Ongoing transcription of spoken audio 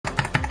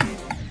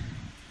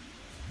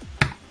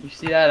You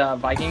see that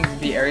Vikings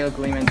beat Ariel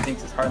Gleeman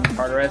thinks it's hard than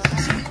Tartarus?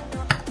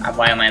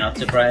 Why am I not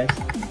surprised?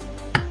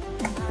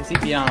 Because he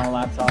beat on a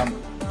laptop.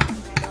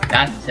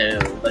 That too,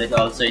 but it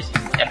also is.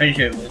 I'm pretty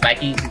sure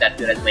Vikings is that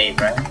good at Wave,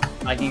 right?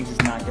 Vikings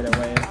is not good at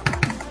Wave.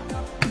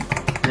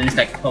 Then it's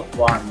like top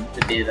 1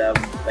 to be the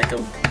like a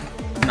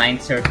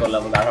 9th circle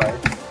level that hard.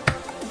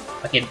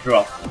 Okay,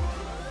 drop.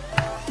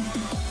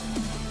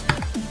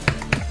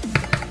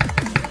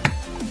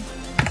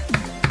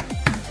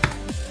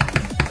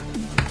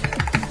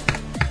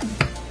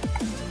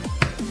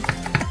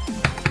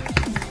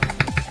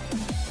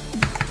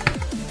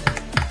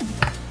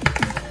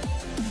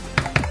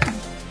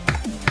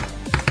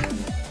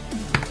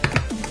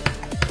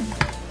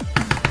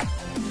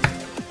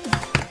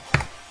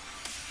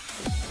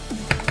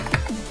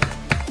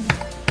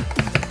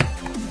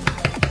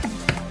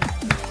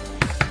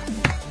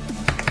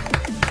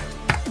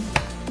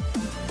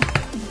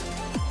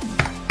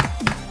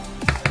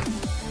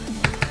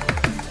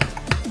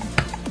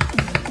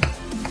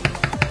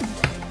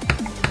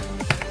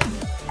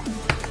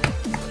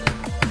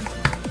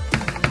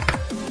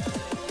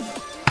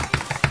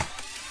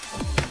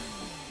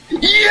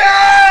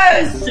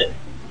 Yes!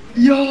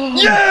 Yo!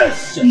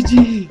 Yes!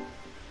 GG!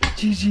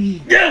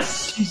 GG!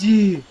 Yes!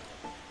 GG!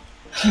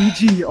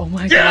 GG! Oh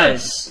my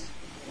Yes!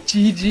 god!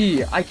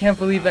 GG! I can't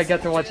believe I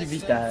got to watch you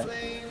beat that.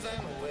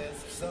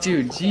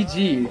 Dude,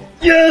 GG!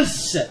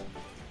 Yes!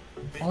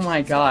 Oh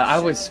my god, I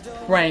was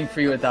praying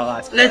for you at that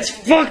last click. Let's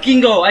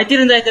fucking go! I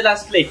didn't write the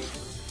last click.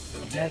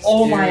 Yes,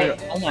 Oh dude.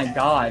 Oh my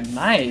god,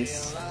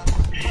 nice!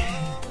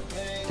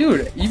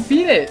 Dude, you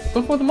beat it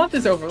before the month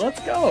is over, let's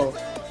go!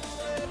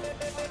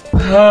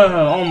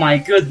 Oh my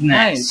goodness.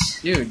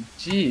 Nice, dude,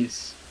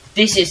 jeez.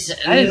 This is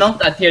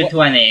not a tier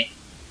 20.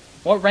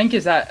 What rank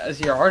is that as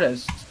your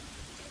artist?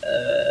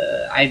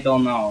 I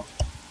don't know.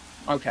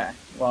 Okay,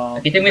 well...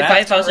 It took me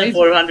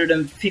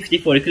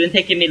 5,454. It couldn't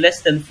take me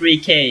less than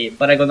 3k,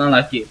 but I got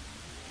unlucky.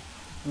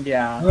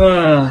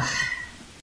 Yeah.